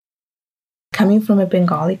coming from a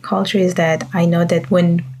Bengali culture is that I know that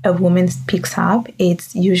when a woman speaks up,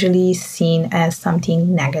 it's usually seen as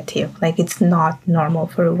something negative. Like it's not normal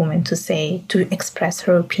for a woman to express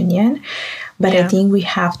her opinion. But I think we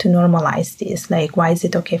have to normalize this. Like, why is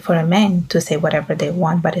it okay for a man to say whatever they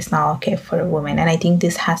want, but it's not okay for a woman? And I think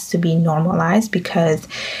this has to be normalized because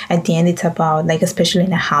at the end, it's about, like, especially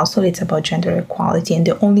in a household, it's about gender equality. And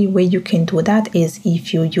the only way you can do that is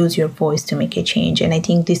if you use your voice to make a change. And I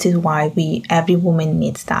think this is why every woman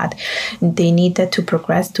needs that. They need that to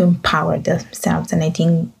progress, to empower themselves. And I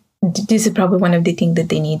think this is probably one of the things that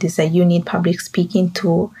they need is that you need public speaking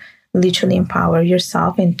to literally empower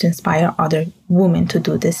yourself and to inspire other women to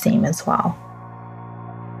do the same as well.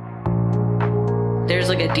 There's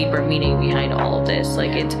like a deeper meaning behind all of this.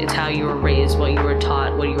 Like it's how you were raised, what you were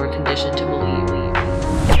taught, what you were conditioned to believe.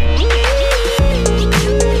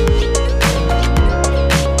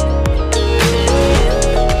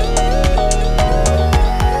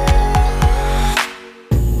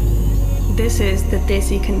 This is the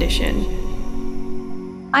Desi Condition.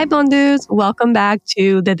 Hi, Bandhus. Welcome back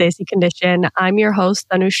to the Desi Condition. I'm your host,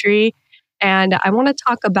 Tanushri, and I want to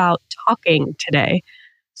talk about talking today.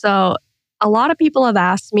 So a lot of people have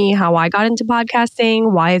asked me how I got into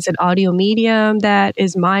podcasting. Why is it audio medium that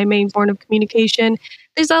is my main form of communication?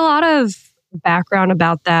 There's a lot of background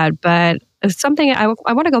about that, but something I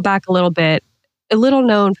want to go back a little bit. A little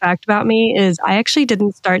known fact about me is I actually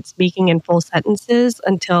didn't start speaking in full sentences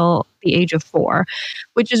until the age of 4,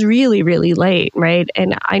 which is really, really late, right?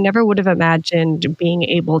 And I never would have imagined being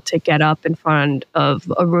able to get up in front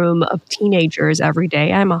of a room of teenagers every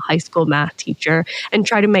day. I'm a high school math teacher and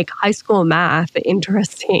try to make high school math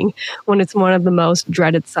interesting when it's one of the most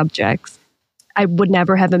dreaded subjects. I would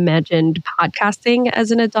never have imagined podcasting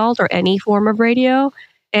as an adult or any form of radio.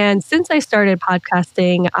 And since I started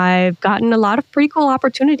podcasting, I've gotten a lot of pretty cool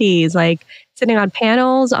opportunities, like sitting on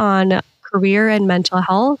panels on career and mental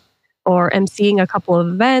health, or emceeing a couple of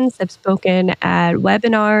events. I've spoken at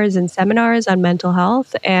webinars and seminars on mental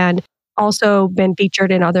health, and also been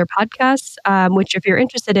featured in other podcasts, which if you're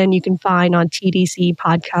interested in, you can find on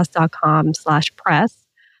tdcpodcast.com/press.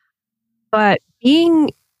 But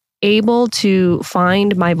being able to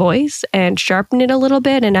find my voice and sharpen it a little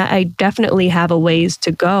bit, and I definitely have a ways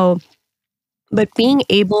to go. But being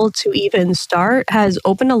able to even start has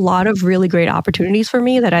opened a lot of really great opportunities for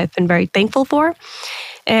me that I've been very thankful for.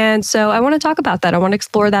 And so I want to talk about that. I want to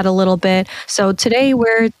explore that a little bit. So today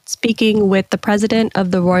we're speaking with the president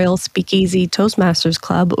of the Royal Speakeasy Toastmasters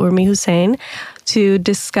Club, Urmi Hossain, to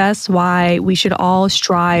discuss why we should all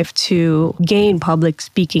strive to gain public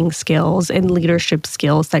speaking skills and leadership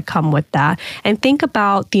skills that come with that, and think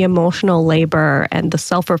about the emotional labor and the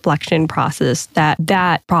self-reflection process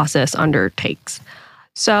that process undertakes.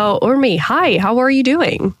 So Urmi, hi, how are you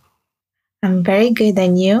doing? I'm very good,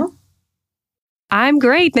 and you? I'm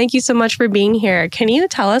great. Thank you so much for being here. Can you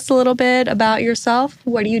tell us a little bit about yourself?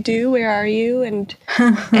 What do you do? Where are you? And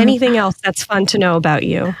anything else that's fun to know about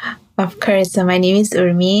you? Of course. So my name is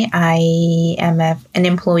Urmi. I am an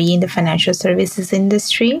employee in the financial services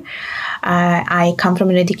industry. I come from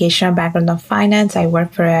an educational background of finance. I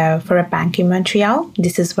work for a bank in Montreal.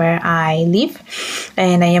 This is where I live.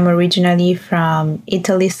 And I am originally from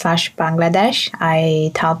Italy/Bangladesh.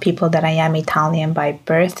 I tell people that I am Italian by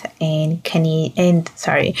birth and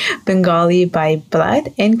Bengali by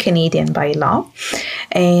blood and Canadian by law.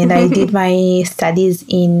 And I did my studies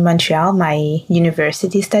in Montreal, my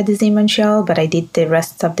university studies in Montreal, but I did the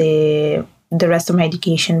rest of my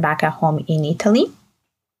education back at home in Italy.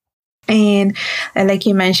 And like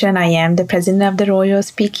you mentioned, I am the president of the Royal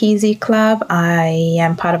Speakeasy Club. I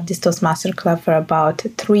am part of this Toastmaster Club for about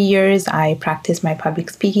 3 years. I practice my public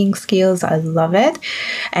speaking skills. I love it.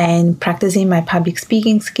 And practicing my public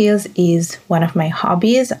speaking skills is one of my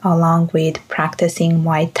hobbies, along with practicing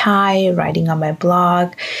Muay Thai, writing on my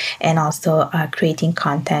blog, and also creating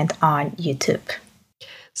content on YouTube.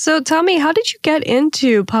 So tell me, how did you get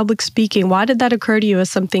into public speaking? Why did that occur to you as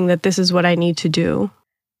something that this is what I need to do?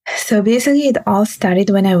 So basically, it all started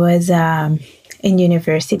when I was in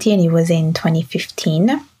university, and it was in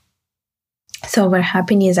 2015. So what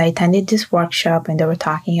happened is I attended this workshop, and they were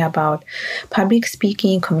talking about public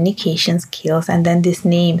speaking, communication skills, and then this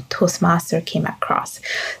name Toastmaster came across.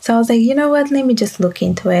 So I was like, you know what, let me just look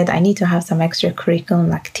into it. I need to have some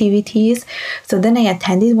extracurricular activities. So then I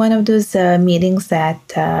attended one of those meetings that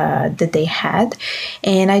they had,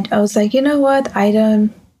 and I was like, you know what,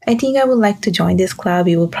 I think I would like to join this club.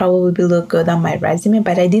 It will probably look good on my resume,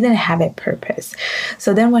 but I didn't have a purpose.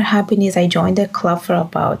 So then what happened is I joined the club for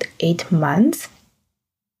about 8 months.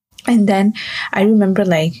 And then I remember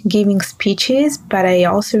like giving speeches, but I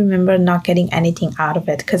also remember not getting anything out of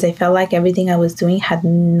it because I felt like everything I was doing had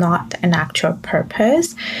not an actual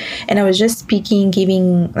purpose. And I was just speaking,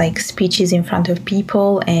 giving like speeches in front of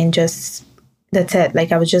people, and just that's it.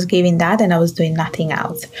 Like I was just giving that and I was doing nothing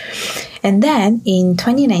else. And then in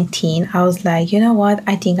 2019, I was like, you know what?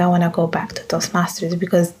 I think I want to go back to Toastmasters,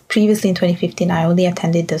 because previously in 2015, I only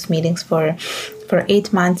attended those meetings for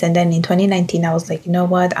 8 months. And then in 2019, I was like, you know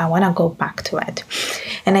what? I want to go back to it.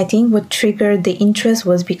 And I think what triggered the interest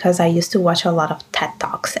was because I used to watch a lot of TED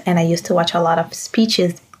Talks, and I used to watch a lot of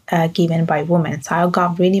speeches given by women. So I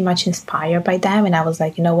got really much inspired by them, and I was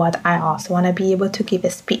like, you know what, I also want to be able to give a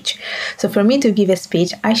speech. So for me to give a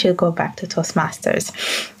speech, I should go back to Toastmasters.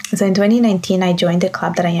 So in 2019, I joined the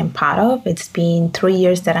club that I am part of. It's been 3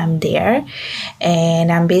 years that I'm there,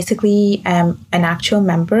 and I'm basically an actual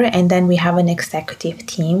member. And then we have an executive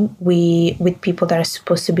team with people that are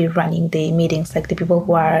supposed to be running the meetings, like the people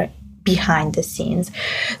who are behind the scenes.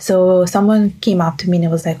 So someone came up to me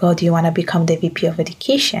and was like, oh, do you want to become the VP of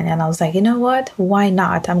Education? And I was like, you know what? Why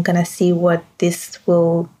not? I'm going to see what this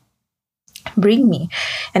will bring me.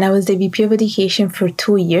 And I was the VP of Education for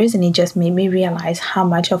 2 years, and it just made me realize how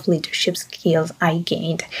much of leadership skills I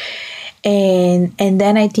gained. And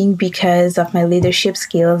then I think because of my leadership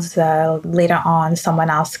skills, later on,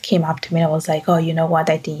 someone else came up to me and was like, oh, you know what,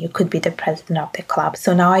 I think you could be the president of the club.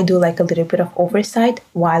 So now I do like a little bit of oversight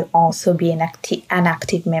while also being an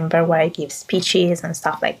active member, where I give speeches and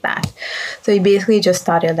stuff like that. So it basically just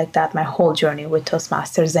started like that, my whole journey with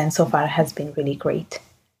Toastmasters, and so far it has been really great.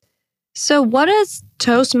 So what does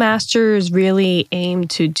Toastmasters really aim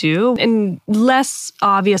to do? And less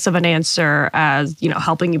obvious of an answer as,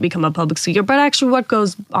 helping you become a public speaker, but actually what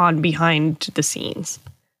goes on behind the scenes?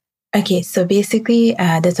 Okay, so basically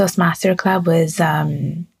the Toastmaster Club was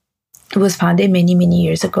founded many, many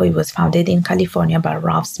years ago. It was founded in California by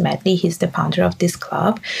Ralph Smedley. He's the founder of this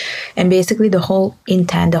club. And basically the whole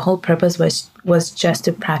intent, the whole purpose was just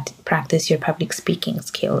to practice your public speaking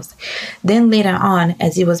skills. Then later on,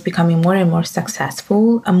 as it was becoming more and more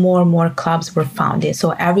successful, more and more clubs were founded.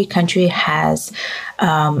 So every country has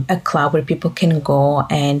a club where people can go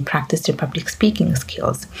and practice their public speaking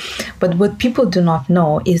skills. But what people do not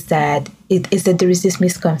know is that there is this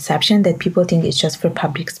misconception that people think it's just for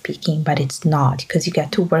public speaking, but it's not, because you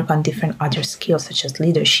get to work on different other skills such as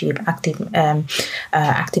leadership, active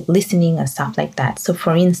listening, and stuff like that. So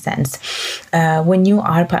for instance, when you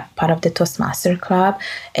are part of the Toastmaster Club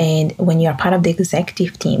and when you are part of the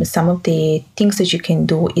executive team, some of the things that you can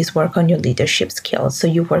do is work on your leadership skills. So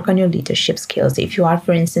you work on your leadership skills. If you are,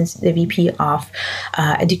 for instance, the VP of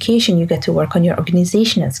education, you get to work on your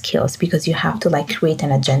organizational skills, because you have to like create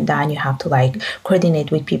an agenda and you have to like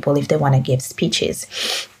coordinate with people if they want to give speeches.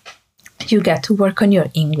 You get to work on your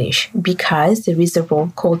English, because there is a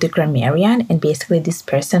role called the grammarian, and basically this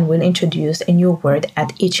person will introduce a new word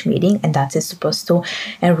at each meeting, and that is supposed to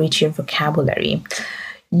enrich your vocabulary.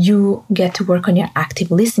 You get to work on your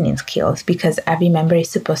active listening skills, because every member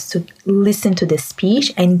is supposed to listen to the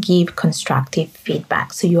speech and give constructive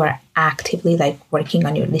feedback. So you are actively like working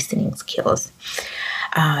on your listening skills.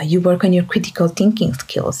 You work on your critical thinking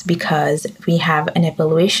skills, because we have an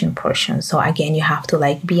evaluation portion. So again, you have to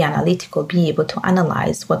like be analytical, be able to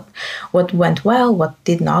analyze what went well, what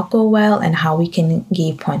did not go well, and how we can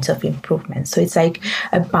give points of improvement. So it's like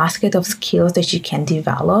a basket of skills that you can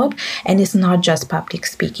develop, and it's not just public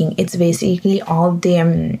speaking. It's basically all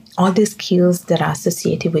the skills that are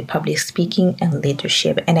associated with public speaking and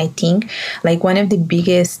leadership. And I think like one of the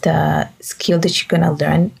biggest skills that you're gonna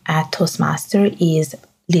learn at Toastmaster is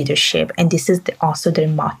leadership. And this is also their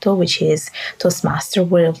motto, which is Toastmaster,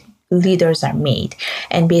 where leaders are made.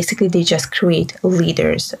 And basically they just create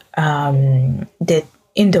leaders that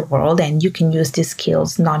in the world, and you can use these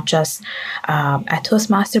skills not just at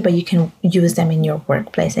Toastmaster, but you can use them in your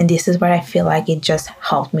workplace. And this is where I feel like it just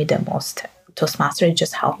helped me the most. Toastmaster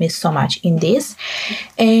just helped me so much in this.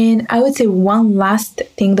 And I would say one last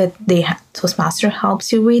thing that Toastmaster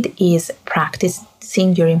helps you with is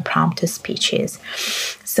practicing your impromptu speeches.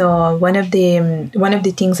 So one of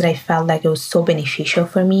the things that I felt like it was so beneficial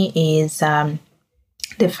for me is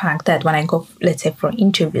the fact that when I go, let's say, for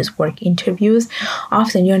interviews, work interviews,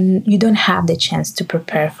 often you don't have the chance to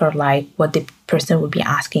prepare for like what the person will be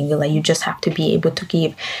asking you. Like you just have to be able to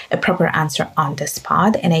give a proper answer on the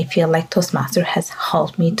spot. And I feel like Toastmaster has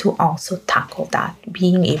helped me to also tackle that,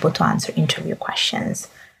 being able to answer interview questions.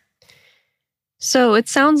 So it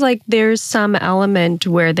sounds like there's some element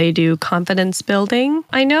where they do confidence building.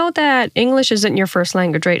 I know that English isn't your first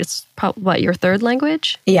language, right? It's your third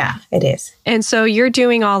language? Yeah, it is. And so you're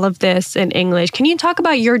doing all of this in English. Can you talk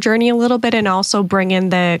about your journey a little bit and also bring in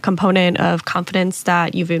the component of confidence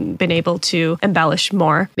that you've been able to embellish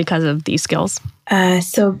more because of these skills?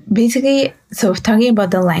 So talking about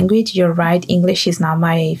the language, you're right. English is not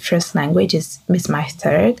my first language. It's my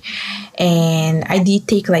third. And I did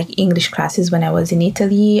take like English classes when I was in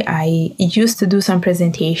Italy. I used to do some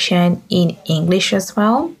presentation in English as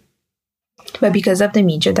well. But because of the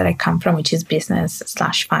major that I come from, which is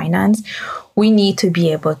business/finance, we need to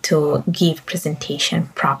be able to give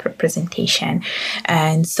proper presentation.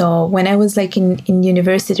 And so when I was like in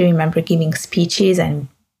university, I remember giving speeches and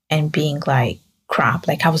being like, crap,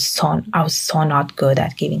 like I was so not good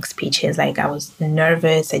at giving speeches. Like I was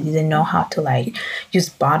nervous. I didn't know how to like use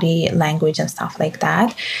body language and stuff like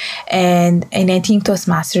that. And I think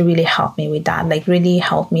Toastmaster really helped me with that, like really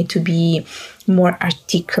helped me to be more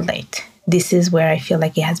articulate. This is where I feel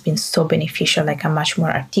like it has been so beneficial. Like I'm much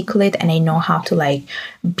more articulate and I know how to like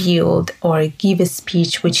build or give a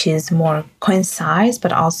speech which is more concise,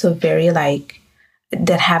 but also very like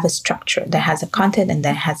that have a structure, that has a content and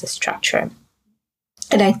that has a structure.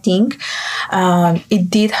 And I think it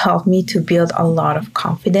did help me to build a lot of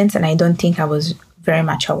confidence. And I don't think I was very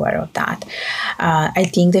much aware of that. I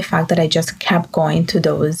think the fact that I just kept going to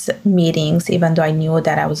those meetings, even though I knew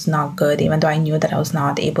that I was not good, even though I knew that I was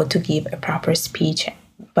not able to give a proper speech.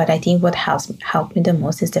 But I think what helped me the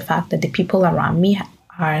most is the fact that the people around me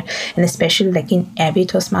are, and especially like in every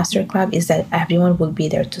Toastmaster club, is that everyone will be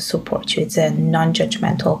there to support you. It's a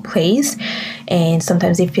non-judgmental place. And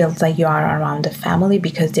sometimes it feels like you are around a family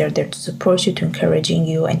because they're there to support you, to encouraging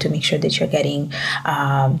you, and to make sure that you're getting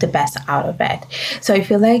the best out of it. So I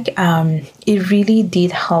feel like it really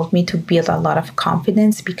did help me to build a lot of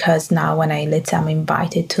confidence, because now when let's say I'm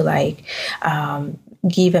invited to like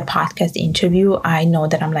give a podcast interview, I know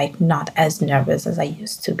that I'm like not as nervous as I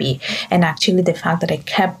used to be. And actually the fact that I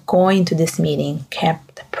kept going to this meeting,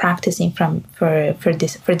 kept practicing for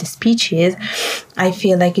the speeches, I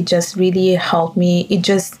feel like it just really helped me.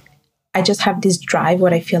 I just have this drive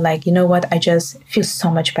where I feel like, you know what, I just feel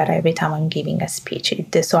so much better every time I'm giving a speech.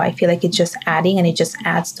 So I feel like it's just adding, and it just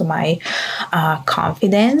adds to my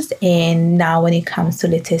confidence. And now when it comes to,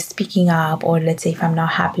 let's say, speaking up, or let's say if I'm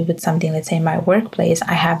not happy with something, let's say in my workplace,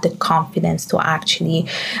 I have the confidence to actually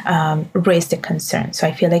raise the concern. So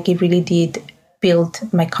I feel like it really did build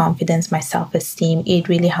my confidence, my self-esteem. It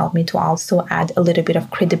really helped me to also add a little bit of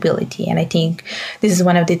credibility. And I think this is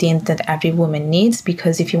one of the things that every woman needs,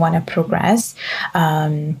 because if you want to progress,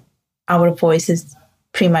 our voice is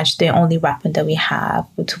pretty much the only weapon that we have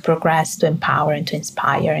to progress, to empower, and to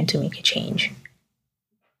inspire, and to make a change.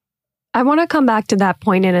 I want to come back to that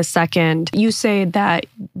point in a second. You say that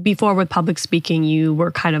before with public speaking, you were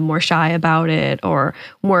kind of more shy about it, or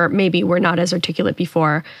maybe were not as articulate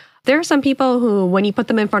before. There are some people who, when you put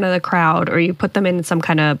them in front of the crowd or you put them in some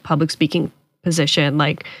kind of public speaking position,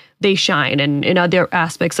 like they shine, and in other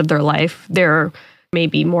aspects of their life, they're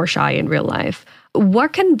maybe more shy in real life.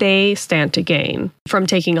 What can they stand to gain from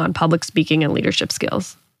taking on public speaking and leadership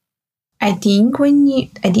skills? I think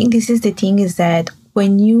this is the thing, is that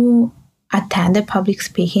when you attend a public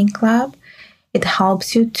speaking club, it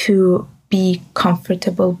helps you to be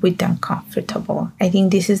comfortable with the uncomfortable. I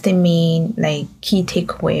think this is the main like key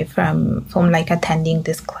takeaway from like attending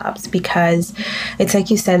these clubs, because it's like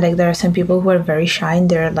you said, like there are some people who are very shy in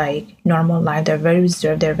their like normal life. They're very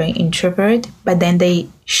reserved, they're very introvert, but then they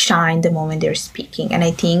shine the moment they're speaking. And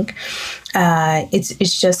I think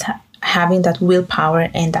it's just having that willpower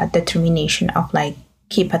and that determination of like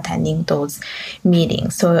keep attending those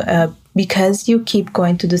meetings. So because you keep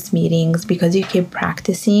going to those meetings, because you keep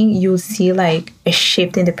practicing, you'll see like a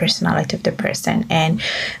shift in the personality of the person. And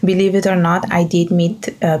believe it or not, I did meet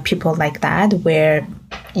people like that, where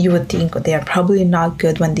you would think they are probably not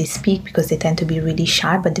good when they speak because they tend to be really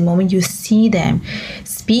shy. But the moment you see them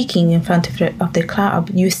speaking in front of the crowd,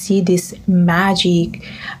 you see this magic,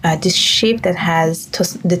 this shift that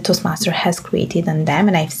the Toastmaster has created on them.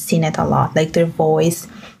 And I've seen it a lot, like their voice.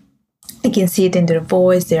 I can see it in their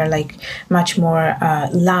voice. They're like much more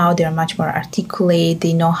loud. They're much more articulate.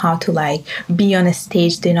 They know how to like be on a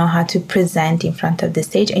stage. They know how to present in front of the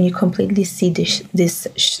stage, and you completely see this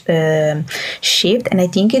shift. And I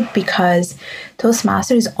think it because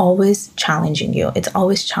Toastmaster is always challenging you. It's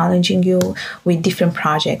always challenging you with different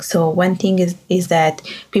projects. So one thing is that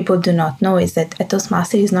people do not know is that a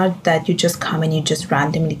Toastmaster is not that you just come and you just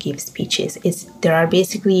randomly give speeches. There are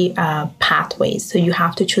basically pathways. So you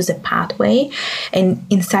have to choose a pathway pathway. And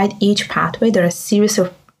inside each pathway, there are a series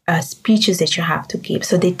of speeches that you have to give.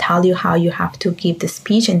 So they tell you how you have to give the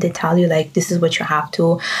speech, and they tell you like, this is what you have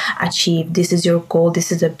to achieve. This is your goal.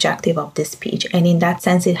 This is the objective of this speech. And in that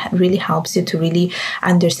sense, it really helps you to really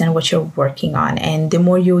understand what you're working on. And the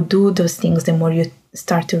more you do those things, the more you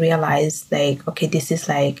start to realize like, okay, this is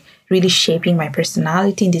like really shaping my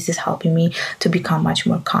personality, and this is helping me to become much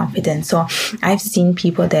more confident. So I've seen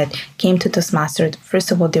people that came to Toastmasters.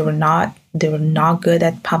 First of all, they were not good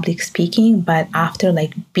at public speaking, but after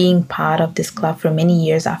like being part of this club for many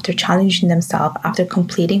years, after challenging themselves, after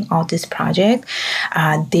completing all this project,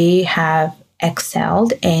 they have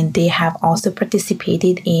excelled, and they have also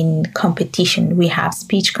participated in competition. We have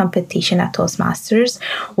speech competition at Toastmasters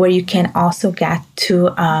where you can also get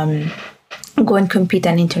to go and compete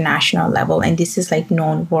at an international level, and this is like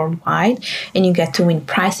known worldwide, and you get to win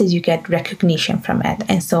prizes, you get recognition from it.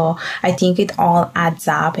 And so I think it all adds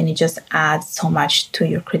up, and it just adds so much to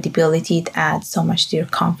your credibility, it adds so much to your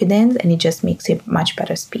confidence, and it just makes you a much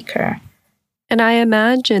better speaker. And I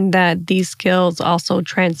imagine that these skills also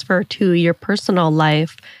transfer to your personal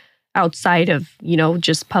life outside of,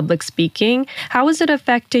 just public speaking. How has it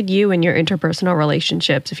affected you in your interpersonal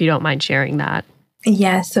relationships, if you don't mind sharing that?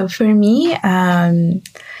 Yeah, so for me,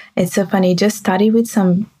 it's so funny. Just started with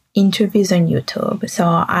some interviews on YouTube. So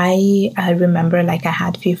I remember like I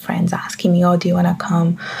had a few friends asking me, oh, do you want to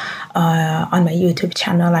come on my YouTube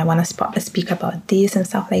channel? I want to speak about this and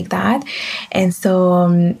stuff like that. And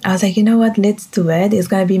so I was like, you know what, let's do it. It's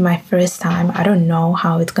going to be my first time. I don't know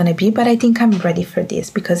how it's going to be, but I think I'm ready for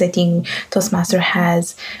this, because I think Toastmaster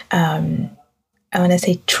has I want to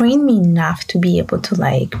say trained me enough to be able to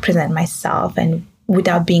like present myself and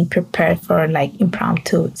without being prepared for like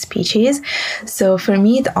impromptu speeches. So for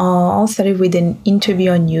me, it all started with an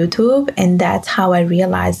interview on YouTube, and that's how I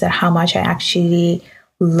realized that how much I actually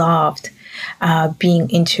loved being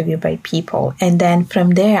interviewed by people. And then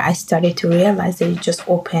from there, I started to realize that it just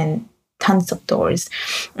opened tons of doors.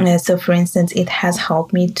 So for instance, it has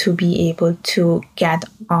helped me to be able to get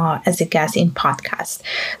as a guest in podcasts.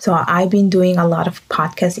 So I've been doing a lot of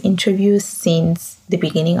podcast interviews since the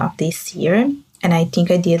beginning of this year. And I think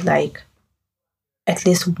I did like at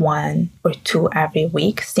least 1 or 2 every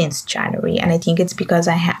week since January. And I think it's because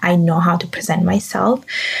I know how to present myself.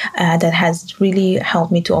 That has really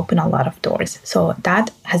helped me to open a lot of doors. So that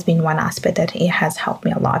has been one aspect that it has helped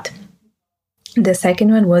me a lot. The second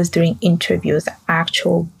one was during interviews,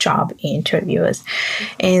 actual job interviews.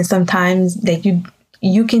 And sometimes like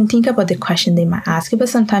you can think about the question they might ask you, but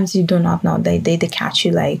sometimes you do not know. They catch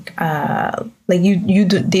you like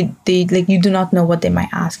you do not know what they might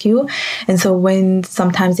ask you. And so when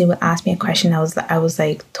sometimes they would ask me a question, I was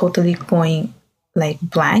like totally going like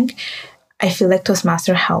blank. I feel like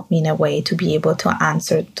Toastmaster helped me in a way to be able to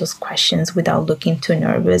answer those questions without looking too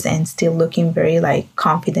nervous and still looking very like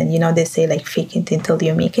confident. They say like fake it until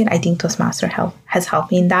you make it. I think Toastmaster has helped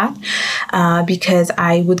me in that because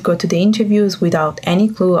I would go to the interviews without any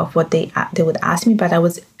clue of what they would ask me, but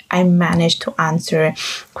I managed to answer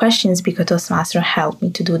questions because Toastmaster helped me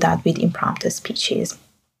to do that with impromptu speeches.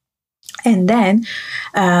 And then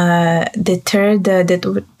the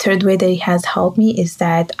third way that it has helped me is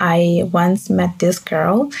that I once met this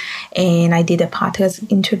girl and I did a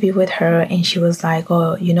podcast interview with her, and she was like,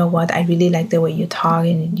 oh, you know what, I really like the way you talk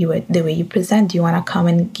and the way you present. Do you want to come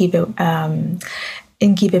and give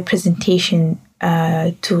a presentation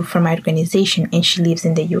for my organization? And she lives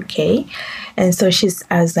in the UK. And so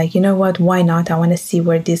I was like, you know what, why not? I want to see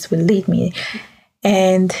where this will lead me.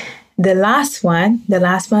 And the last one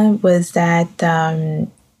was that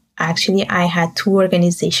actually I had 2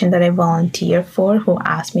 organizations that I volunteer for who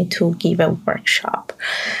asked me to give a workshop.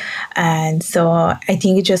 And so I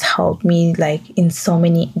think it just helped me like in so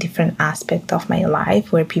many different aspects of my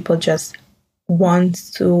life where people want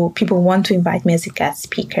to invite me as a guest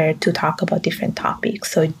speaker to talk about different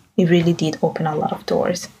topics. So it really did open a lot of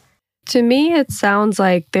doors. To me, it sounds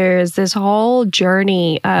like there's this whole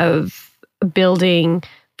journey of building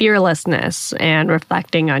fearlessness and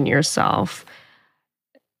reflecting on yourself.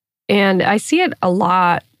 And I see it a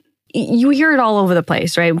lot. You hear it all over the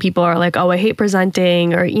place, right? When people are like, oh, I hate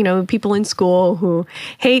presenting, or, people in school who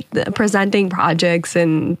hate presenting projects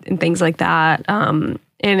and things like that. And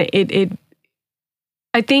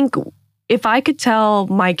I think if I could tell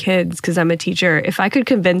my kids, because I'm a teacher, if I could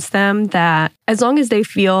convince them that as long as they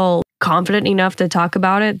feel confident enough to talk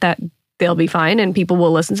about it, that they'll be fine and people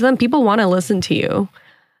will listen to them. People want to listen to you.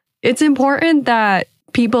 It's important that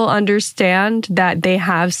people understand that they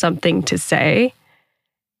have something to say.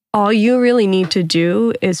 All you really need to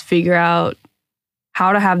do is figure out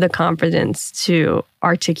how to have the confidence to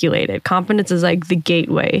articulate it. Confidence is like the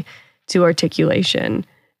gateway to articulation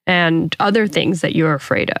and other things that you're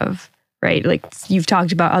afraid of, right? Like you've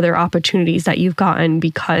talked about other opportunities that you've gotten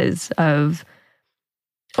because of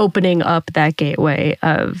opening up that gateway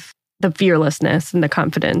of the fearlessness and the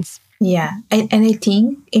confidence. Yeah. And I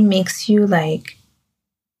think it makes you like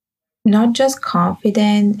not just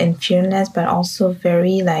confident and fearless, but also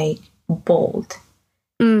very like bold.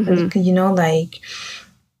 Like, you know, like,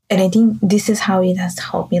 and I think this is how it has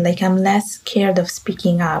helped me. Like, I'm less scared of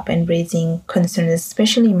speaking up and raising concerns,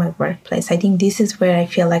 especially in my workplace. I think this is where I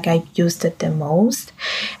feel like I've used it the most.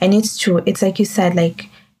 And it's true. It's like you said, like,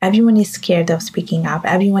 everyone is scared of speaking up.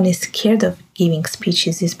 Everyone is scared of giving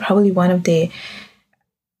speeches. It's probably one of the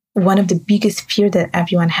biggest fear that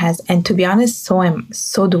everyone has. And to be honest,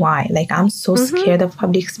 so do I. Like, I'm so scared of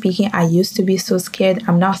public speaking. I used to be so scared.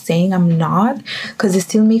 I'm not saying I'm not, because it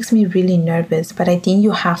still makes me really nervous. But I think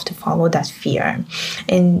you have to follow that fear.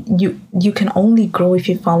 And you can only grow if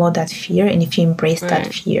you follow that fear and if you embrace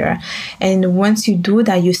that fear. And once you do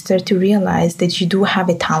that, you start to realize that you do have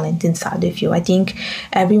a talent inside of you. I think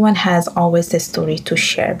everyone has always a story to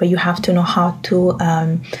share, but you have to know how to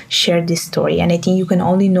share this story. And I think you can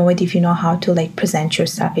only know it if you know how to like present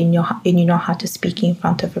yourself and you know how to speak in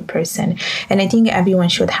front of a person. And I think everyone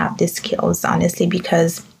should have these skills, honestly,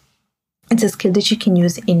 because it's a skill that you can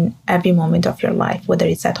use in every moment of your life, whether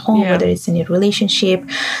it's at home, whether it's in a relationship,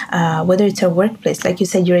 whether it's a workplace. Like you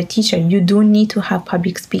said, you're a teacher. You do need to have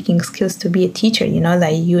public speaking skills to be a teacher. You know,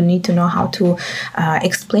 like you need to know how to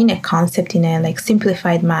explain a concept in a like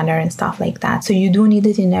simplified manner and stuff like that. So you do need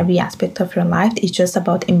it in every aspect of your life. It's just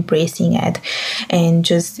about embracing it and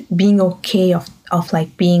just being okay of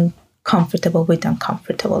like being comfortable with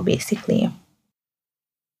uncomfortable, basically.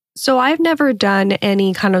 So I've never done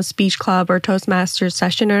any kind of speech club or Toastmasters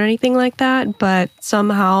session or anything like that, but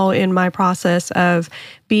somehow in my process of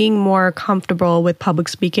being more comfortable with public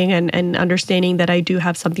speaking and understanding that I do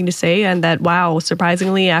have something to say and that, wow,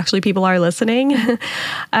 surprisingly, actually people are listening,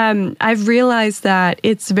 I've realized that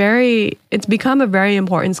it's become a very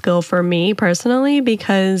important skill for me personally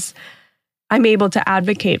because I'm able to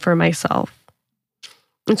advocate for myself.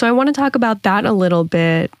 And so I want to talk about that a little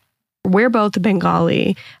bit. We're both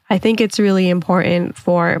Bengali. I think it's really important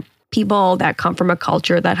for people that come from a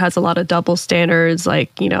culture that has a lot of double standards,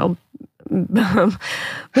 like, you know,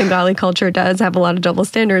 Bengali culture does have a lot of double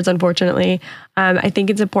standards, unfortunately. I think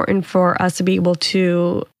it's important for us to be able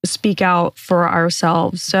to speak out for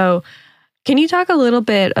ourselves. So can you talk a little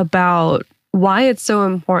bit about why it's so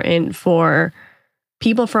important for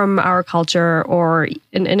people from our culture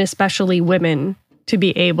and especially women to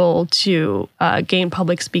be able to gain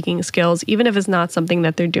public speaking skills, even if it's not something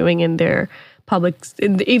that they're doing in their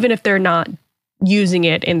even if they're not using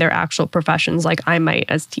it in their actual professions, like I might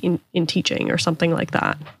as in teaching or something like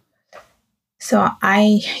that? So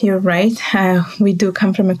you're right. We do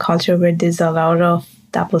come from a culture where there's a lot of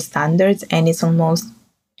double standards, and it's almost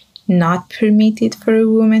not permitted for a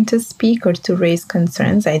woman to speak or to raise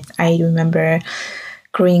concerns. I remember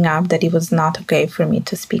growing up that it was not okay for me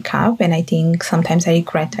to speak up. And I think sometimes I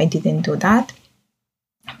regret I didn't do that.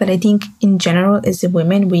 But I think in general, as a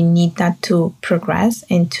women, we need that to progress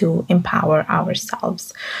and to empower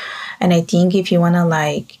ourselves. And I think if you want to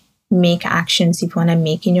like make actions, if you want to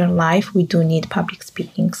make in your life, we do need public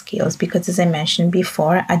speaking skills. Because as I mentioned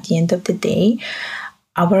before, at the end of the day,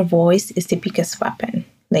 our voice is the biggest weapon.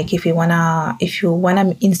 Like if you wanna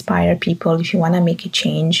inspire people, if you wanna make a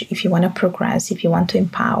change, if you wanna progress, if you want to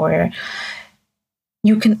empower,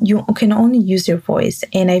 you can only use your voice.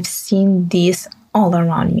 And I've seen this all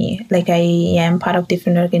around me. Like I am part of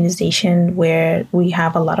different organization where we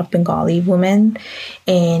have a lot of Bengali women,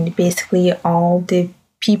 and basically all the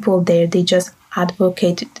people there, they just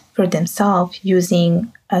advocate for themselves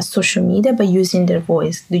using social media, but using their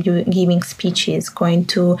voice, giving speeches, going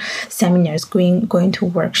to seminars, going to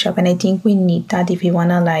workshop. And I think we need that if we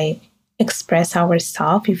want to like express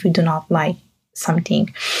ourselves, if we do not like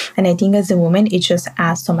something. And I think as a woman, it just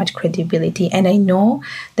adds so much credibility. And I know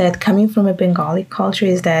that coming from a Bengali culture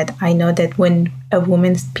is that I know that when a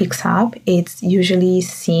woman speaks up, it's usually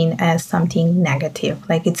seen as something negative.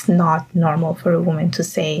 Like it's not normal for a woman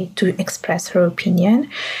to express her opinion.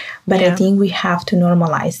 But I think we have to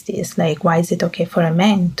normalize this. Like, why is it okay for a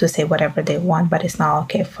man to say whatever they want, but it's not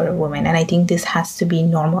okay for a woman? And I think this has to be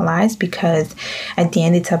normalized because at the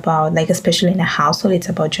end, it's about, like, especially in a household, it's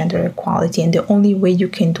about gender equality. And the only way you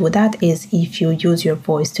can do that is if you use your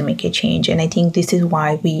voice to make a change. And I think this is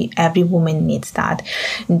why every woman needs that.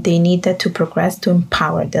 They need that to progress, to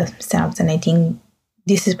empower themselves. And I think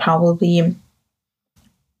this is probably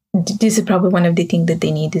this is probably one of the things that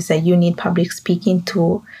they need, is that you need public speaking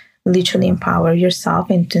to literally empower yourself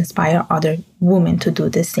and to inspire other women to do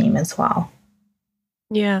the same as well.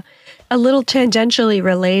 Yeah. A little tangentially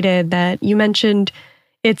related, that you mentioned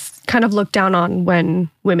it's kind of looked down on when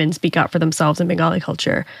women speak out for themselves in Bengali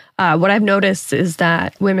culture. What I've noticed is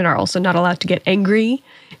that women are also not allowed to get angry,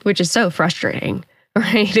 which is so frustrating,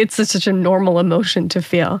 right? It's such a normal emotion to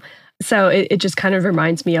feel. So it just kind of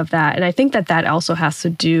reminds me of that. And I think that also has to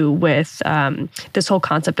do with this whole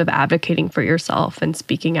concept of advocating for yourself and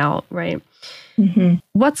speaking out, right? Mm-hmm.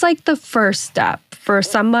 What's like the first step for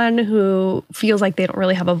someone who feels like they don't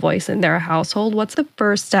really have a voice in their household? What's the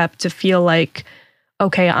first step to feel like,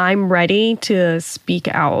 okay, I'm ready to speak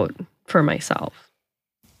out for myself?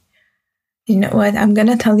 You know what? I'm going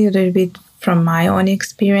to tell you a little bit from my own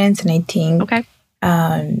experience. And I think okay.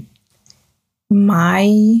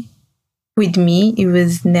 With me, it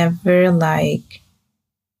was never like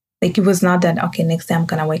it was not that, okay, next day I'm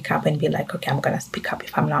going to wake up and be like, okay, I'm going to speak up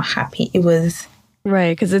if I'm not happy. It was...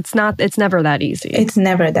 Right, because it's never that easy. It's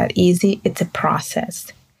never that easy. It's a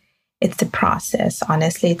process. It's a process.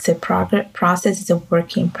 Honestly, it's a process. It's a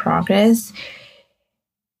work in progress.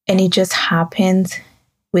 And it just happens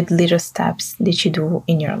with little steps that you do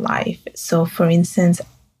in your life. So for instance,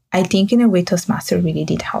 I think in a way Toastmaster really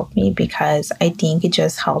did help me, because I think it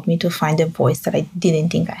just helped me to find a voice that I didn't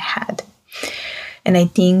think I had. And I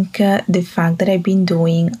think the fact that I've been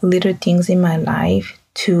doing little things in my life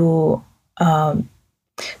to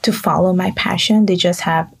follow my passion, they just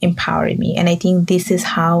have empowered me. And I think this is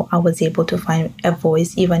how I was able to find a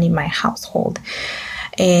voice even in my household.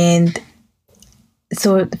 And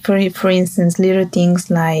so for instance, little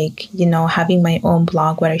things like, having my own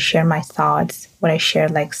blog where I share my thoughts, where I share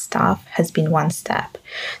like stuff, has been one step.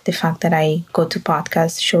 The fact that I go to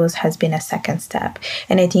podcast shows has been a second step.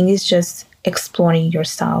 And I think it's just exploring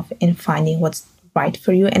yourself and finding what's right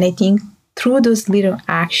for you. And I think through those little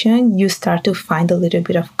actions, you start to find a little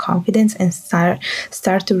bit of confidence and start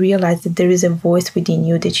to realize that there is a voice within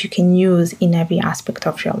you that you can use in every aspect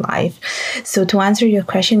of your life. So to answer your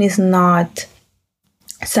question, is not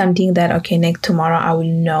something that, okay, next tomorrow I will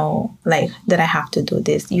know like that I have to do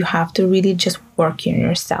this. You have to really just work on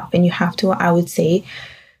yourself, and you have to, I would say,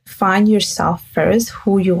 find yourself first,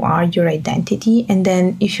 who you are, your identity. And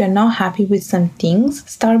then if you're not happy with some things,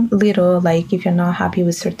 start little. Like if you're not happy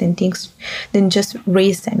with certain things, then just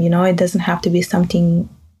raise them. It doesn't have to be something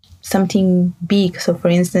big. So for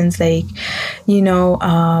instance, like, you don't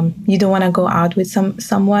want to go out with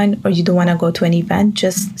someone, or you don't want to go to an event,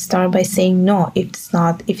 just start by saying no if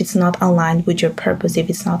it's not aligned with your purpose, if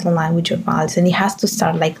it's not aligned with your values. And it has to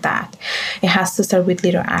start like that. It has to start with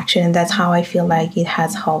little action. And that's how I feel like it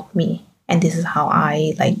has helped me. And this is how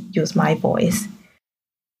I use my voice.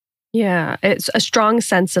 Yeah, it's a strong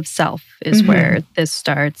sense of self is where this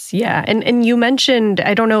starts. Yeah. And you mentioned,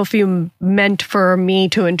 I don't know if you meant for me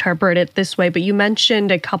to interpret it this way, but you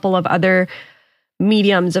mentioned a couple of other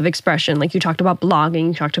mediums of expression. Like you talked about blogging,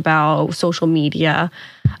 you talked about social media,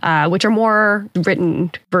 which are more written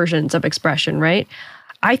versions of expression, right?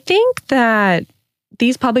 I think that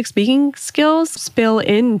these public speaking skills spill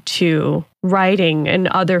into writing and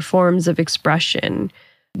other forms of expression.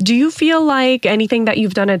 Do you feel like anything that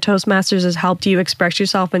you've done at Toastmasters has helped you express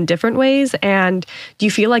yourself in different ways? And do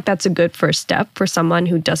you feel like that's a good first step for someone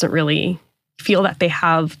who doesn't really feel that they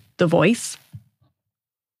have the voice?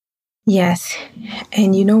 Yes.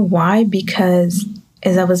 And you know why? Because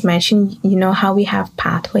as I was mentioning, how we have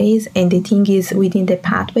pathways, and the thing is, within the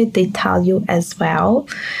pathway, they tell you as well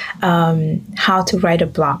how to write a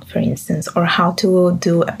blog, for instance, or how to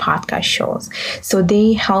do a podcast shows. So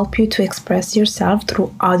they help you to express yourself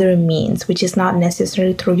through other means, which is not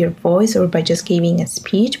necessarily through your voice or by just giving a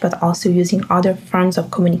speech, but also using other forms of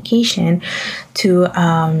communication to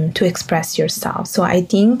express yourself. So I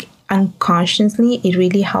think unconsciously, it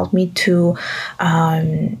really helped me to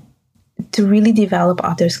really develop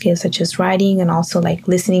other skills such as writing, and also like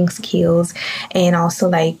listening skills, and also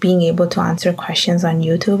like being able to answer questions on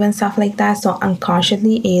YouTube and stuff like that. So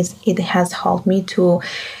unconsciously, it has helped me to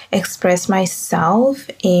express myself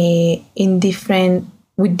with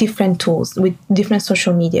different tools, with different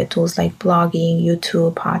social media tools like blogging,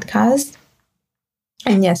 YouTube, podcasts.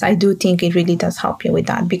 And yes, I do think it really does help you with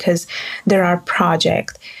that, because there are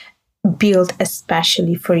projects built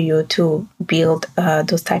especially for you to build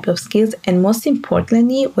those type of skills. And most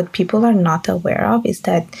importantly, what people are not aware of is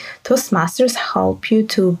that Toastmasters help you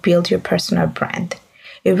to build your personal brand.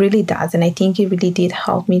 It really does. And I think it really did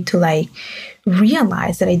help me to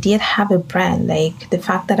realize that I did have a brand. Like the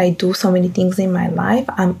fact that I do so many things in my life,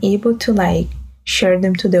 I'm able to share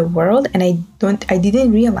them to the world. And I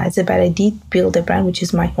didn't realize it, but I did build a brand, which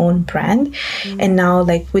is my own brand. And now,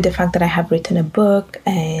 like, with the fact that I have written a book,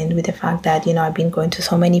 and with the fact that, I've been going to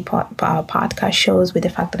so many podcast shows, with the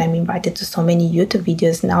fact that I'm invited to so many YouTube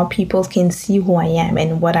videos, now people can see who I am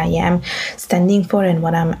and what I am standing for and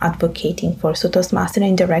what I'm advocating for. So Toastmaster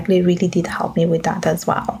indirectly really did help me with that as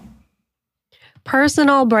well.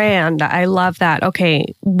 Personal brand. I love that.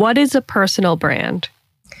 Okay. What is a personal brand?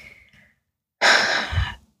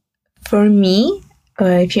 For me,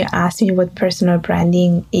 if you ask me what personal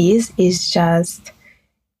branding is just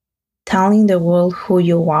telling the world who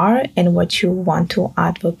you are and what you want to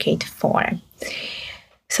advocate for.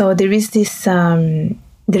 So there is this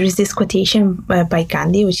quotation by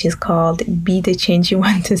Gandhi, which is called "Be the change you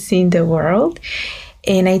want to see in the world,"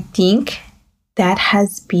 and I think that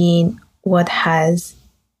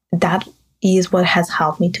is what has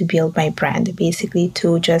helped me to build my brand, basically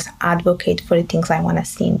to just advocate for the things I want to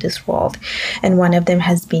see in this world. And one of them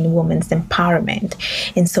has been women's empowerment.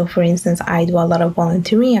 And so, for instance, I do a lot of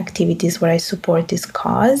volunteering activities where I support this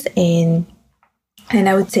cause, and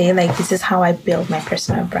I would say, like, this is how I build my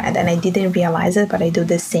personal brand. And I didn't realize it, but I do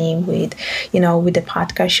the same with, with the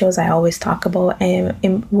podcast shows. I always talk about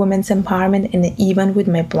women's empowerment. And even with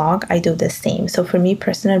my blog, I do the same. So for me,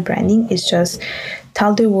 personal branding is just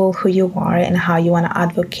tell the world who you are and how you want to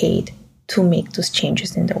advocate to make those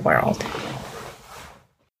changes in the world.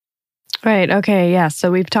 Right. Okay. Yeah.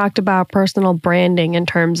 So we've talked about personal branding in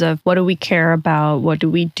terms of what do we care about? What do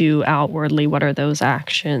we do outwardly? What are those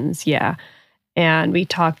actions? Yeah. And we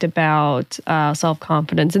talked about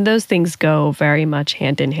self-confidence, and those things go very much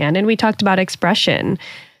hand in hand. And we talked about expression.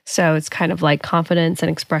 So it's kind of like confidence and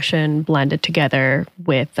expression blended together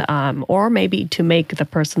with, or maybe to make the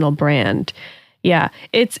personal brand. Yeah,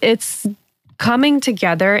 it's coming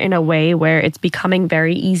together in a way where it's becoming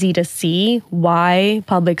very easy to see why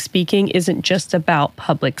public speaking isn't just about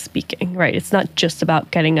public speaking, right? It's not just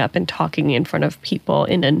about getting up and talking in front of people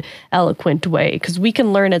in an eloquent way, because we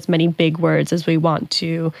can learn as many big words as we want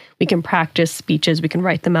to. We can practice speeches, we can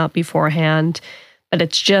write them out beforehand, but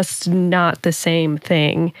it's just not the same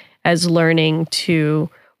thing as learning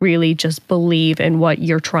to really just believe in what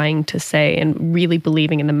you're trying to say and really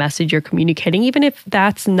believing in the message you're communicating, even if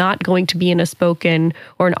that's not going to be in a spoken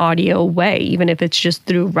or an audio way, even if it's just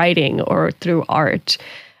through writing or through art.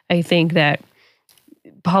 I think that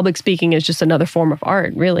public speaking is just another form of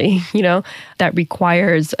art, really, that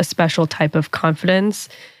requires a special type of confidence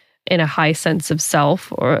and a high sense of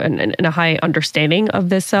self or in a high understanding of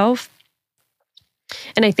the self.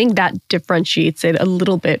 And I think that differentiates it a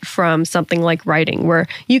little bit from something like writing, where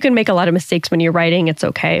you can make a lot of mistakes when you're writing. It's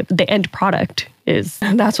okay. The end product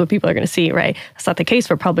that's what people are going to see, right? That's not the case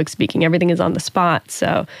for public speaking. Everything is on the spot.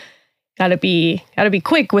 So gotta be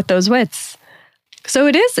quick with those wits. So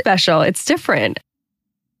it is special. It's different.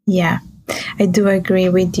 Yeah, I do agree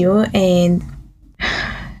with you. And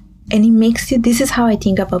it makes you, this is how I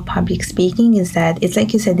think about public speaking, is that it's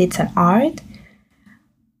like you said, it's an art.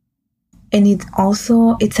 And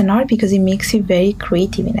it's an art because it makes you very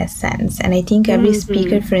creative in a sense. And I think every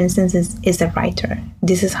speaker, for instance, is a writer.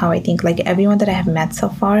 This is how I think. Like, everyone that I have met so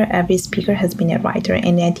far, every speaker has been a writer.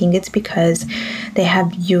 And I think it's because they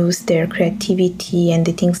have used their creativity and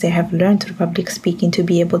the things they have learned through public speaking to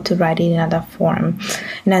be able to write it in another form,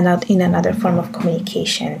 in another form of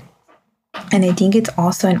communication. And I think it's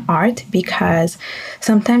also an art because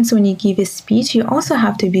sometimes when you give a speech, you also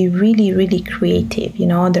have to be really, really creative.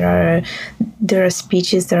 There are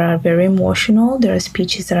speeches that are very emotional. There are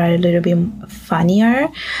speeches that are a little bit funnier.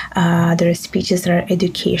 There are speeches that are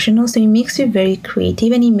educational. So it makes you very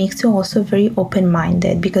creative, and it makes you also very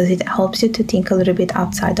open-minded because it helps you to think a little bit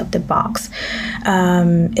outside of the box.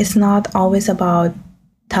 It's not always about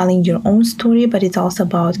telling your own story, but it's also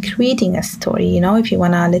about creating a story. If you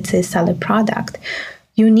want to, let's say, sell a product,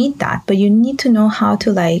 you need that, but you need to know how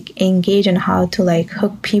to engage and how to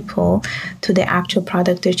hook people to the actual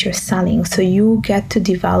product that you're selling. So you get to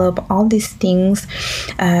develop all these things,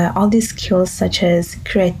 all these skills such as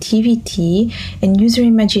creativity and user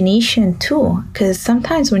imagination too. Because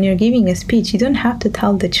sometimes when you're giving a speech, you don't have to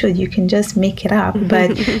tell the truth. You can just make it up,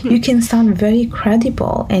 but you can sound very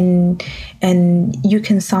credible and you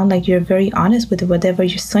can sound like you're very honest with whatever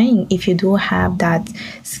you're saying if you do have that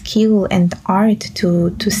skill and art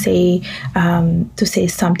to say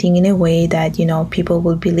something in a way that people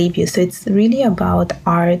will believe you. So it's really about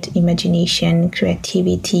art, imagination,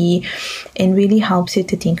 creativity, and really helps you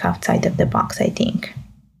to think outside of the box, I think.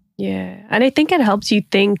 Yeah, and I think it helps you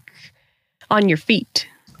think on your feet.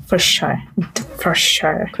 For sure.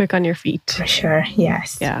 Quick on your feet. For sure,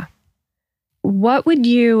 yes. Yeah. What would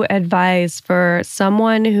you advise for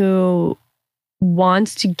someone who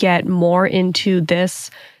wants to get more into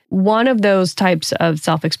this, one of those types of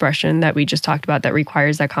self-expression that we just talked about that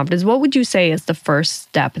requires that confidence? What would you say is the first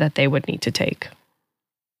step that they would need to take?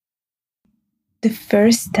 The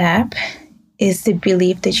first step is the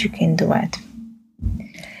belief that you can do it.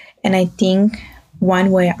 And I think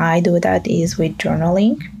one way I do that is with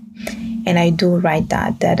journaling. And I do write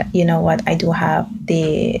that, you know what, I do have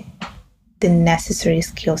the necessary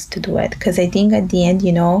skills to do it. Because I think at the end,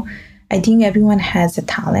 I think everyone has a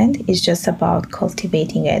talent. It's just about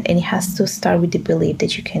cultivating it. And it has to start with the belief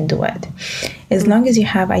that you can do it. As long as you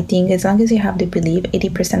have the belief,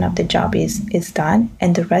 80% of the job is done.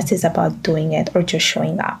 And the rest is about doing it or just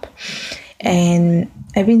showing up. And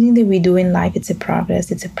everything that we do in life, it's a progress,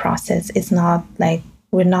 it's a process. It's not like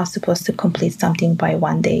we're not supposed to complete something by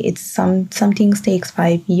one day. It's some things takes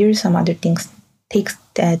 5 years, some other things takes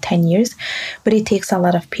 10 years, but it takes a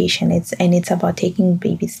lot of patience, and it's about taking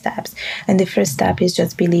baby steps. And the first step is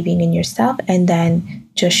just believing in yourself and then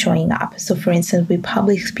just showing up. So for instance, with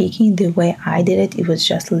public speaking, the way I did it was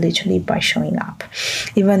just literally by showing up.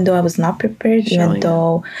 Even though I was not prepared, even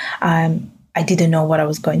though I didn't know what I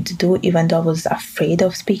was going to do, even though I was afraid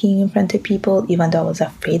of speaking in front of people, even though I was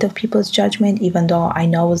afraid of people's judgment, even though I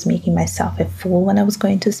know I was making myself a fool when I was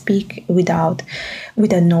going to speak without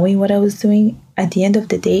knowing what I was doing. At the end of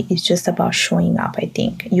the day, it's just about showing up, I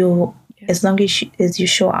think. As long as you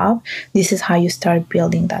show up, this is how you start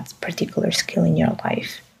building that particular skill in your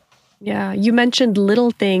life. Yeah, you mentioned little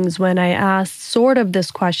things when I asked sort of this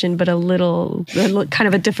question, but a little kind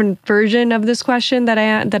of a different version of this question that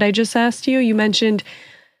I just asked you. You mentioned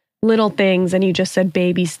little things and you just said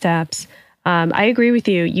baby steps. I agree with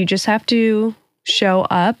you. You just have to show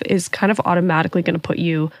up is kind of automatically going to put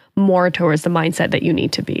you more towards the mindset that you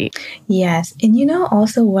need to be. Yes. And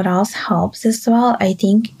also what else helps as well, I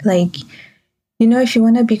think, if you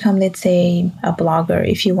want to become, let's say, a blogger,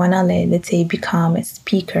 if you want to, let's say, become a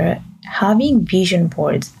speaker, having vision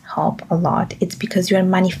boards help a lot. It's because you're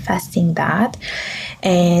manifesting that,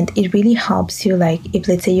 and it really helps you. Like, if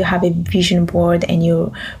let's say you have a vision board and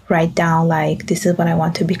you write down this is what I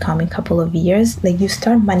want to become in a couple of years, you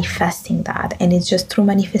start manifesting that, and it's just through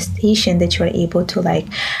manifestation that you're able to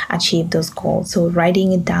achieve those goals. So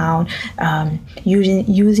writing it down,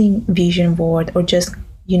 using vision board, or just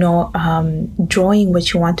drawing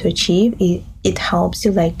what you want to achieve, it helps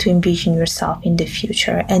you to envision yourself in the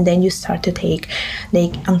future, and then you start to take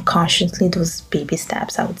unconsciously those baby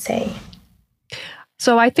steps, I would say.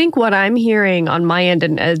 So I think what I'm hearing on my end,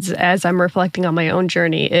 and as I'm reflecting on my own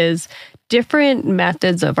journey, is different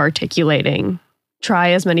methods of articulating.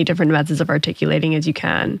 Try as many different methods of articulating as you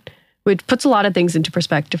can, which puts a lot of things into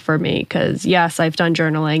perspective for me. Because yes, I've done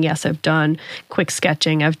journaling. Yes, I've done quick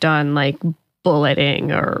sketching. I've done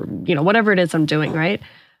bulleting, or whatever it is I'm doing, right?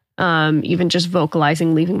 Even just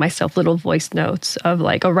vocalizing, leaving myself little voice notes of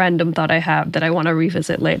a random thought I have that I want to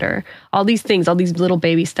revisit later. All these things, all these little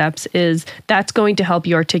baby steps, that's going to help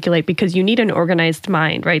you articulate, because you need an organized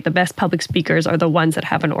mind, right? The best public speakers are the ones that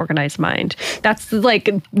have an organized mind. That's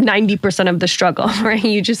 90% of the struggle, right?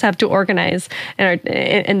 You just have to organize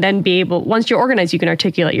and then be able, once you're organized, you can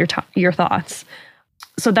articulate your thoughts.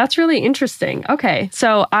 So that's really interesting. Okay.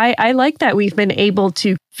 So I like that we've been able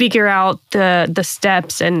to figure out the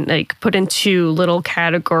steps and put into little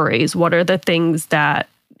categories. What are the things that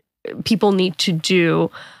people need to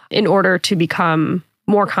do in order to become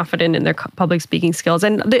more confident in their public speaking skills?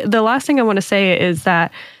 And the last thing I want to say is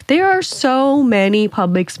that there are so many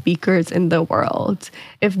public speakers in the world.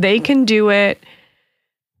 If they can do it,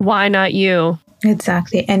 why not you?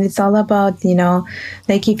 Exactly. And it's all about,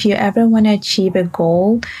 if you ever want to achieve a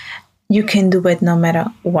goal, you can do it no matter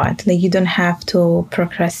what. You don't have to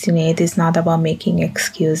procrastinate. It's not about making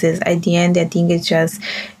excuses. At the end, I think it's just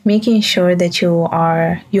making sure that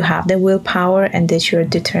you have the willpower and that you're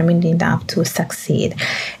determined enough to succeed.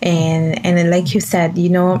 And like you said,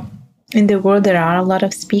 in the world, there are a lot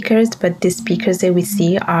of speakers, but the speakers that we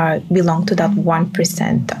see belong to that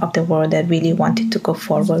 1% of the world that really wanted to go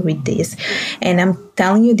forward with this. And I'm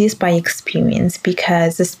telling you this by experience,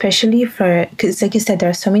 because especially because like you said, there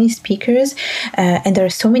are so many speakers and there are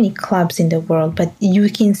so many clubs in the world, but you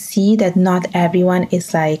can see that not everyone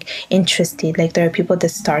is interested. There are people that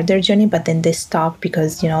start their journey, but then they stop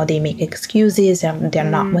because, they make excuses and they're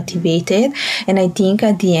not motivated. And I think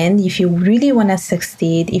at the end, if you really want to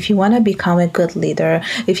succeed, if you want to become a good leader,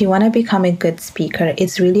 if you want to become a good speaker,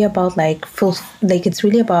 it's really about it's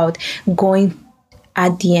really about going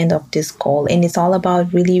at the end of this goal. And it's all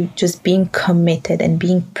about really just being committed and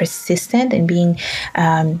being persistent and being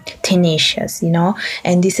tenacious,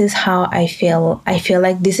 And this is how I feel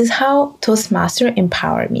like this is how Toastmaster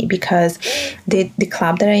empowered me, because the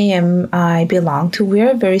club that I belong to,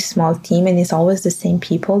 we're a very small team and it's always the same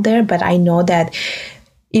people there. But I know that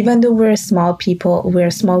even though we're a small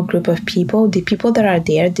group of people, the people that are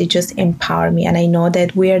there, they just empower me. And I know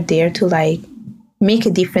that we are there to make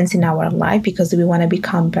a difference in our life because we want to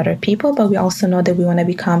become better people, but we also know that we want to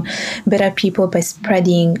become better people by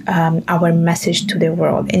spreading our message to the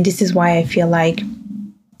world. And this is why I feel like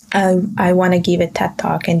I want to give a TED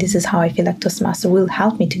Talk, and this is how I feel like Toastmaster will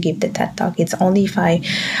help me to give the TED Talk. It's only if I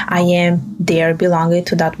am there belonging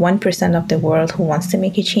to that 1% of the world who wants to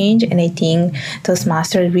make a change. And I think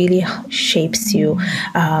Toastmaster really shapes you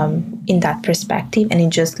in that perspective, and it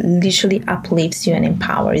just literally uplifts you and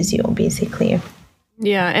empowers you, basically.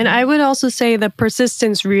 Yeah, and I would also say that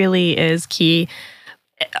persistence really is key.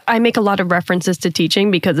 I make a lot of references to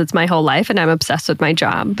teaching because it's my whole life and I'm obsessed with my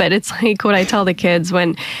job. But it's like what I tell the kids,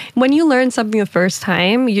 when you learn something the first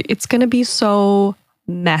time, it's going to be so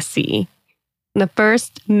messy. The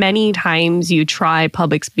first many times you try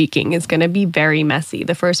public speaking is going to be very messy.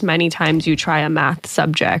 The first many times you try a math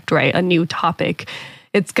subject, right, a new topic,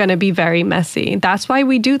 it's going to be very messy. That's why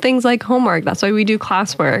we do things like homework. That's why we do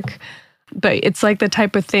classwork. But it's like the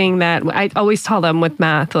type of thing that I always tell them with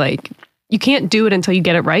math, like, you can't do it until you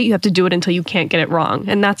get it right. You have to do it until you can't get it wrong.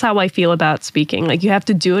 And that's how I feel about speaking. Like, you have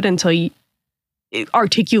to do it until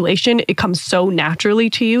articulation, it comes so naturally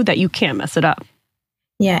to you that you can't mess it up.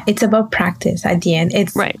 Yeah, it's about practice at the end.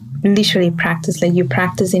 It's right. Literally practice. Like you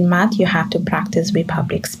practice in math, you have to practice with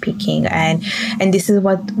public speaking. And this is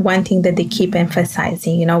one thing that they keep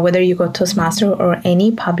emphasizing, whether you go Toastmaster or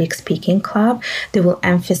any public speaking club, they will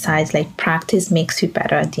emphasize like practice makes you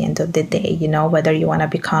better at the end of the day. Whether you want to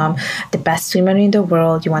become the best swimmer in the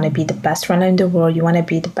world, you want to be the best runner in the world, you want to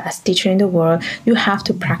be the best teacher in the world, you have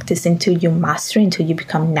to practice until you master, until you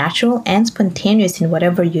become natural and spontaneous in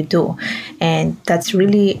whatever you do. And that's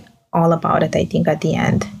really all about it, I think, at the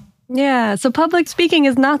end. Yeah, so public speaking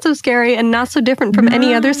is not so scary and not so different from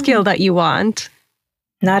any other skill that you want.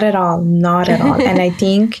 Not at all. Not at all. And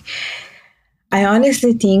I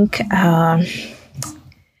honestly think, I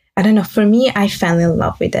don't know, for me, I fell in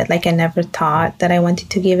love with it. Like I never thought that I wanted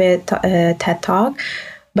to give it a TED Talk,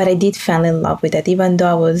 but I did fall in love with it, even though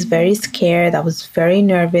I was very scared, I was very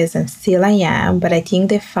nervous, and still I am. But I think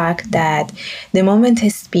the fact that the moment I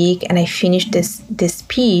speak and I finish this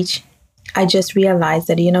speech, I just realized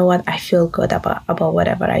that, you know what, I feel good about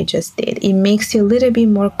whatever I just did. It makes you a little bit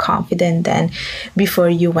more confident than before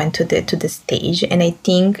you went to the stage. And I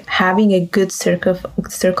think having a good circle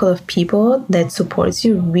of people that supports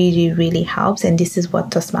you really, really helps. And this is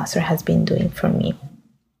what Toastmaster has been doing for me.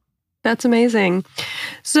 That's amazing.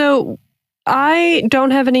 So I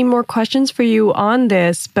don't have any more questions for you on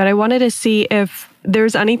this, but I wanted to see if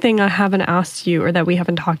there's anything I haven't asked you or that we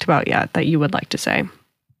haven't talked about yet that you would like to say.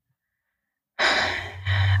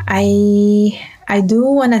 I do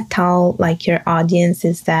want to tell like your audience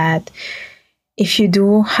is that if you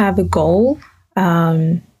do have a goal,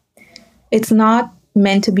 it's not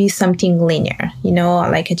meant to be something linear.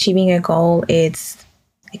 Like achieving a goal, it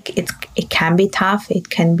can be tough.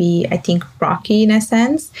 It can be, I think, rocky in a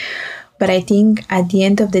sense. But I think at the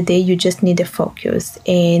end of the day, you just need a focus.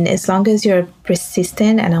 And as long as you're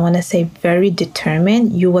persistent, and I want to say very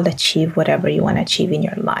determined, you will achieve whatever you want to achieve in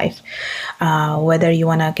your life. Whether you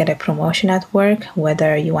want to get a promotion at work,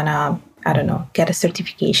 whether you want to, I don't know, get a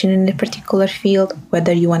certification in a particular field,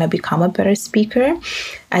 whether you want to become a better speaker,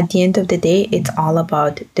 at the end of the day, it's all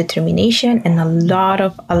about determination and a lot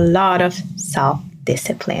of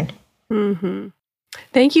self-discipline. Mm-hmm.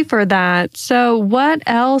 Thank you for that. So what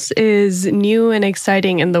else is new and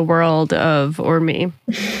exciting in the world of Urmi?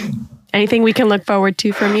 Anything we can look forward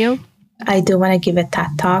to from you? I do want to give a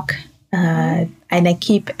TED Talk. And I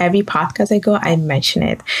keep every podcast I go, I mention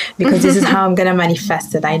it because this is how I'm going to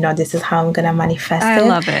manifest it. I know this is how I'm going to manifest it. I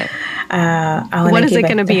love it. What is it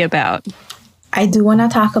going to be about? I do want to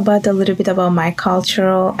talk about a little bit about my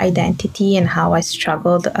cultural identity and how I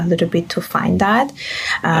struggled a little bit to find that.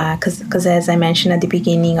 Because as I mentioned at the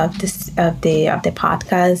beginning of the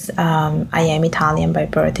podcast, I am Italian by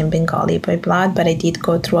birth and Bengali by blood, but I did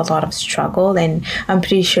go through a lot of struggle, and I'm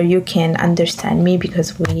pretty sure you can understand me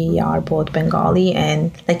because we are both Bengali,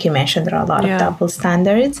 and like you mentioned, there are a lot of double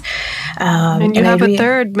standards. And you have a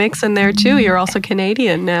third mix in there too. You're also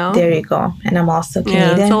Canadian now. There you go. And I'm also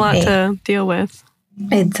Canadian. Yeah, it's a lot to deal with.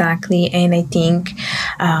 Exactly. And I think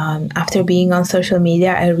after being on social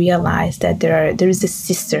media, I realized that there is a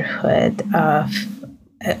sisterhood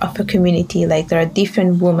of a community. Like there are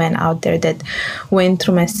different women out there that went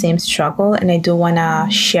through my same struggle, and I do want to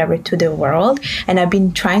share it to the world. And I've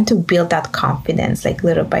been trying to build that confidence, like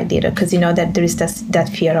little by little, because that there is that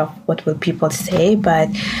fear of what will people say. But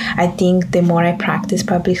I think the more I practice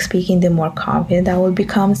public speaking, the more confident I will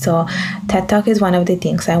become. So TED Talk is one of the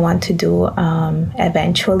things I want to do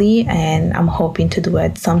eventually, and I'm hoping to do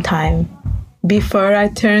it sometime before I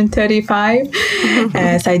turn 35.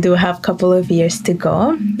 So I do have a couple of years to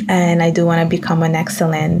go, and I do want to become an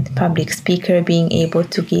excellent public speaker, being able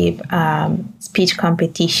to give speech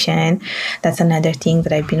competition. That's another thing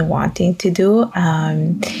that I've been wanting to do.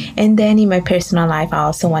 And then in my personal life, I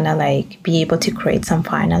also want to be able to create some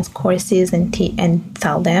finance courses and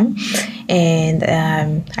sell them. And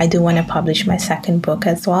I do want to publish my second book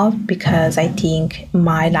as well, because I think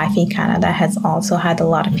my life in Canada has also had a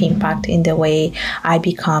lot of impact in the way I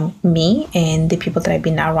become me, and the people that I've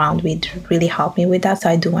been around with really helped me with that. So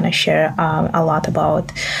I do want to share a lot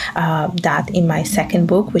about that in my second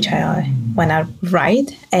book, which I want to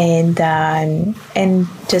write, and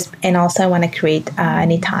also I want to create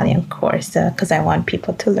an Italian course because I want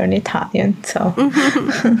people to learn Italian. So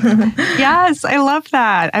yes, I love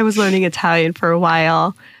that. I was learning Italian for a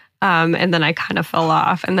while, and then I kind of fell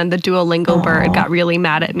off, and then the Duolingo bird got really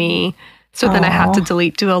mad at me. So then I had to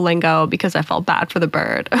delete Duolingo because I felt bad for the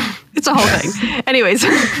bird. It's a whole thing. Anyways,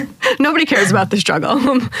 nobody cares about the struggle.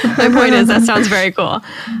 My point is, that sounds very cool.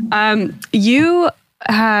 You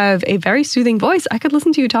have a very soothing voice. I could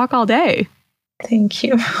listen to you talk all day. Thank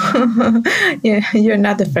you. Yeah, you're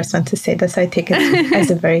not the first one to say that, so I take it as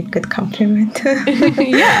a very good compliment.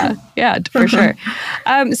 Yeah, for sure.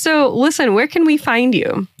 So listen, where can we find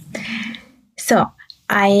you? So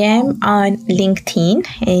I am on LinkedIn,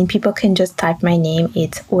 and people can just type my name.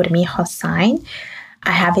 It's Urmi Hossain.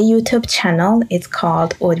 I have a YouTube channel. It's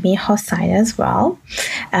called Urmi Hossain as well.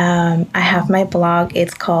 I have my blog.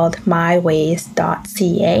 It's called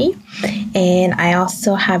myways.ca. And I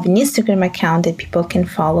also have an Instagram account that people can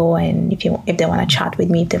follow. And if they want to chat with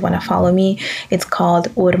me, if they want to follow me, it's called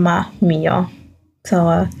Urma Mio.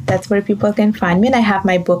 So that's where people can find me. And I have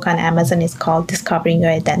my book on Amazon. It's called Discovering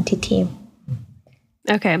Your Identity.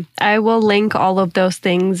 Okay. I will link all of those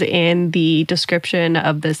things in the description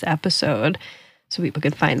of this episode so people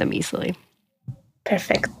can find them easily.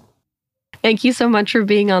 Perfect. Thank you so much for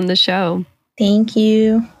being on the show. Thank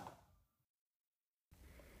you.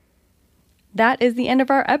 That is the end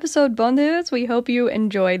of our episode, Bondus. We hope you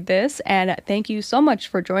enjoyed this, and thank you so much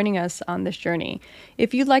for joining us on this journey.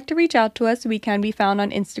 If you'd like to reach out to us, we can be found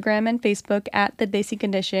on Instagram and Facebook at The Desi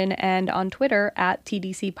Condition, and on Twitter at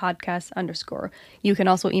TDCpodcast_. You can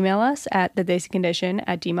also email us at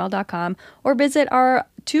thedesicondition@gmail.com, or visit our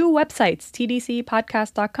two websites,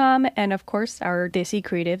 tdcpodcast.com, and of course our Desi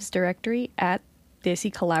Creatives directory at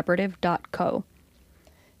desicollaborative.co.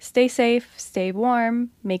 Stay safe, stay warm,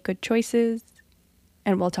 make good choices,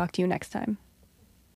 and we'll talk to you next time.